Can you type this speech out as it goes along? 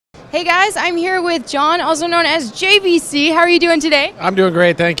Hey guys, I'm here with John, also known as JVC. How are you doing today? I'm doing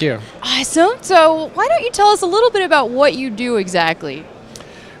great, thank you. Awesome. So why don't you tell us a little bit about what you do exactly?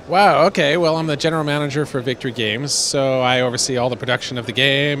 Wow, okay. Well, I'm the general manager for Victory Games, so I oversee all the production of the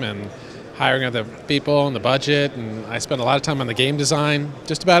game and hiring of the people and the budget, and I spend a lot of time on the game design,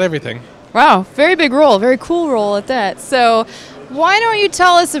 just about everything. Wow, very big role, very cool role at that. So why don't you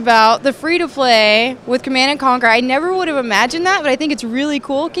tell us about the free-to-play with Command & Conquer? I never would have imagined that, but I think it's really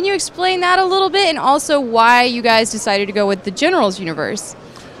cool. Can you explain that a little bit, and also why you guys decided to go with the Generals universe?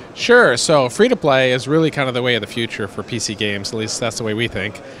 Sure, so free-to-play is really kind of the way of the future for PC games, at least that's the way we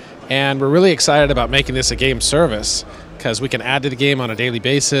think. And we're really excited about making this a game service, because we can add to the game on a daily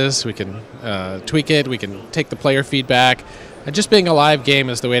basis, we can tweak it, we can take the player feedback, and just being a live game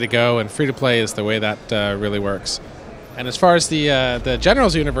is the way to go, and free-to-play is the way that really works. And as far as the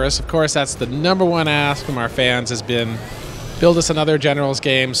Generals universe, of course, that's the #1 ask from our fans has been, build us another Generals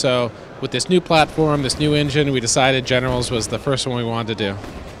game. So with this new platform, this new engine, we decided Generals was the first one we wanted to do.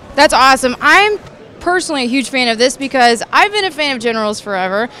 That's awesome. I'm personally a huge fan of this because I've been a fan of Generals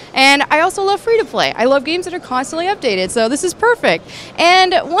forever, and I also love free-to-play. I love games that are constantly updated, so this is perfect.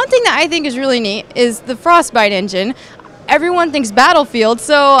 And one thing that I think is really neat is the Frostbite engine. Everyone thinks Battlefield,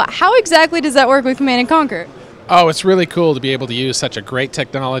 so how exactly does that work with Command & Conquer? Oh, it's really cool to be able to use such a great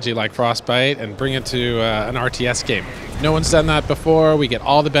technology like Frostbite and bring it to an RTS game. No one's done that before. We get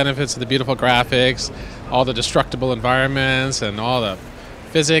all the benefits of the beautiful graphics, all the destructible environments, and all the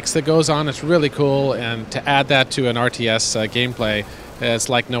physics that goes on. It's really cool, and to add that to an RTS gameplay, it's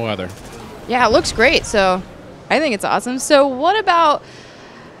like no other. Yeah, it looks great, so I think it's awesome. So what about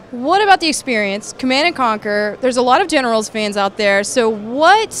the experience, Command & Conquer? There's a lot of Generals fans out there, so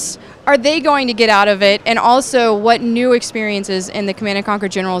what are they going to get out of it, and also what new experiences in the Command & Conquer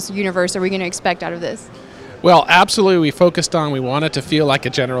Generals universe are we going to expect out of this? Well, absolutely, we want it to feel like a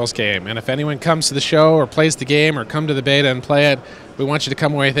Generals game, and if anyone comes to the show or plays the game or come to the beta and play it, we want you to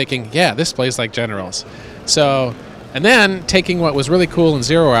come away thinking, yeah, this plays like Generals. So, and then taking what was really cool in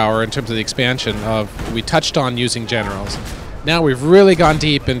Zero Hour in terms of the expansion of, we touched on using Generals. Now we've really gone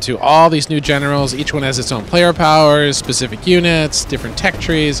deep into all these new Generals. Each one has its own player powers, specific units, different tech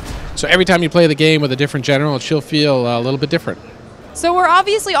trees. So every time you play the game with a different General, it should feel a little bit different. So we're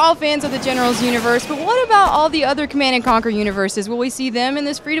obviously all fans of the Generals universe, but what about all the other Command & Conquer universes? Will we see them in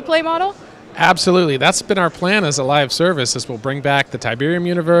this free-to-play model? Absolutely. That's been our plan as a live service, is we'll bring back the Tiberium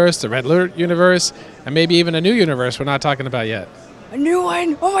universe, the Red Alert universe, and maybe even a new universe we're not talking about yet. A new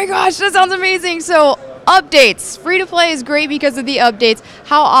one? Oh my gosh, that sounds amazing. So updates. Free-to-play is great because of the updates.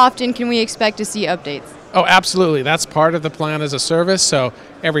 How often can we expect to see updates? Oh, absolutely. That's part of the plan as a service. So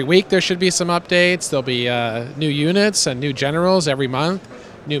every week there should be some updates. There'll be new units and new Generals every month,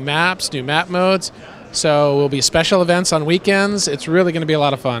 new maps, new map modes. So will be special events on weekends. It's really going to be a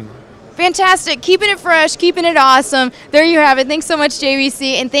lot of fun. Fantastic. Keeping it fresh, keeping it awesome. There you have it. Thanks so much,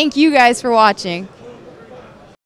 JVC, and thank you guys for watching.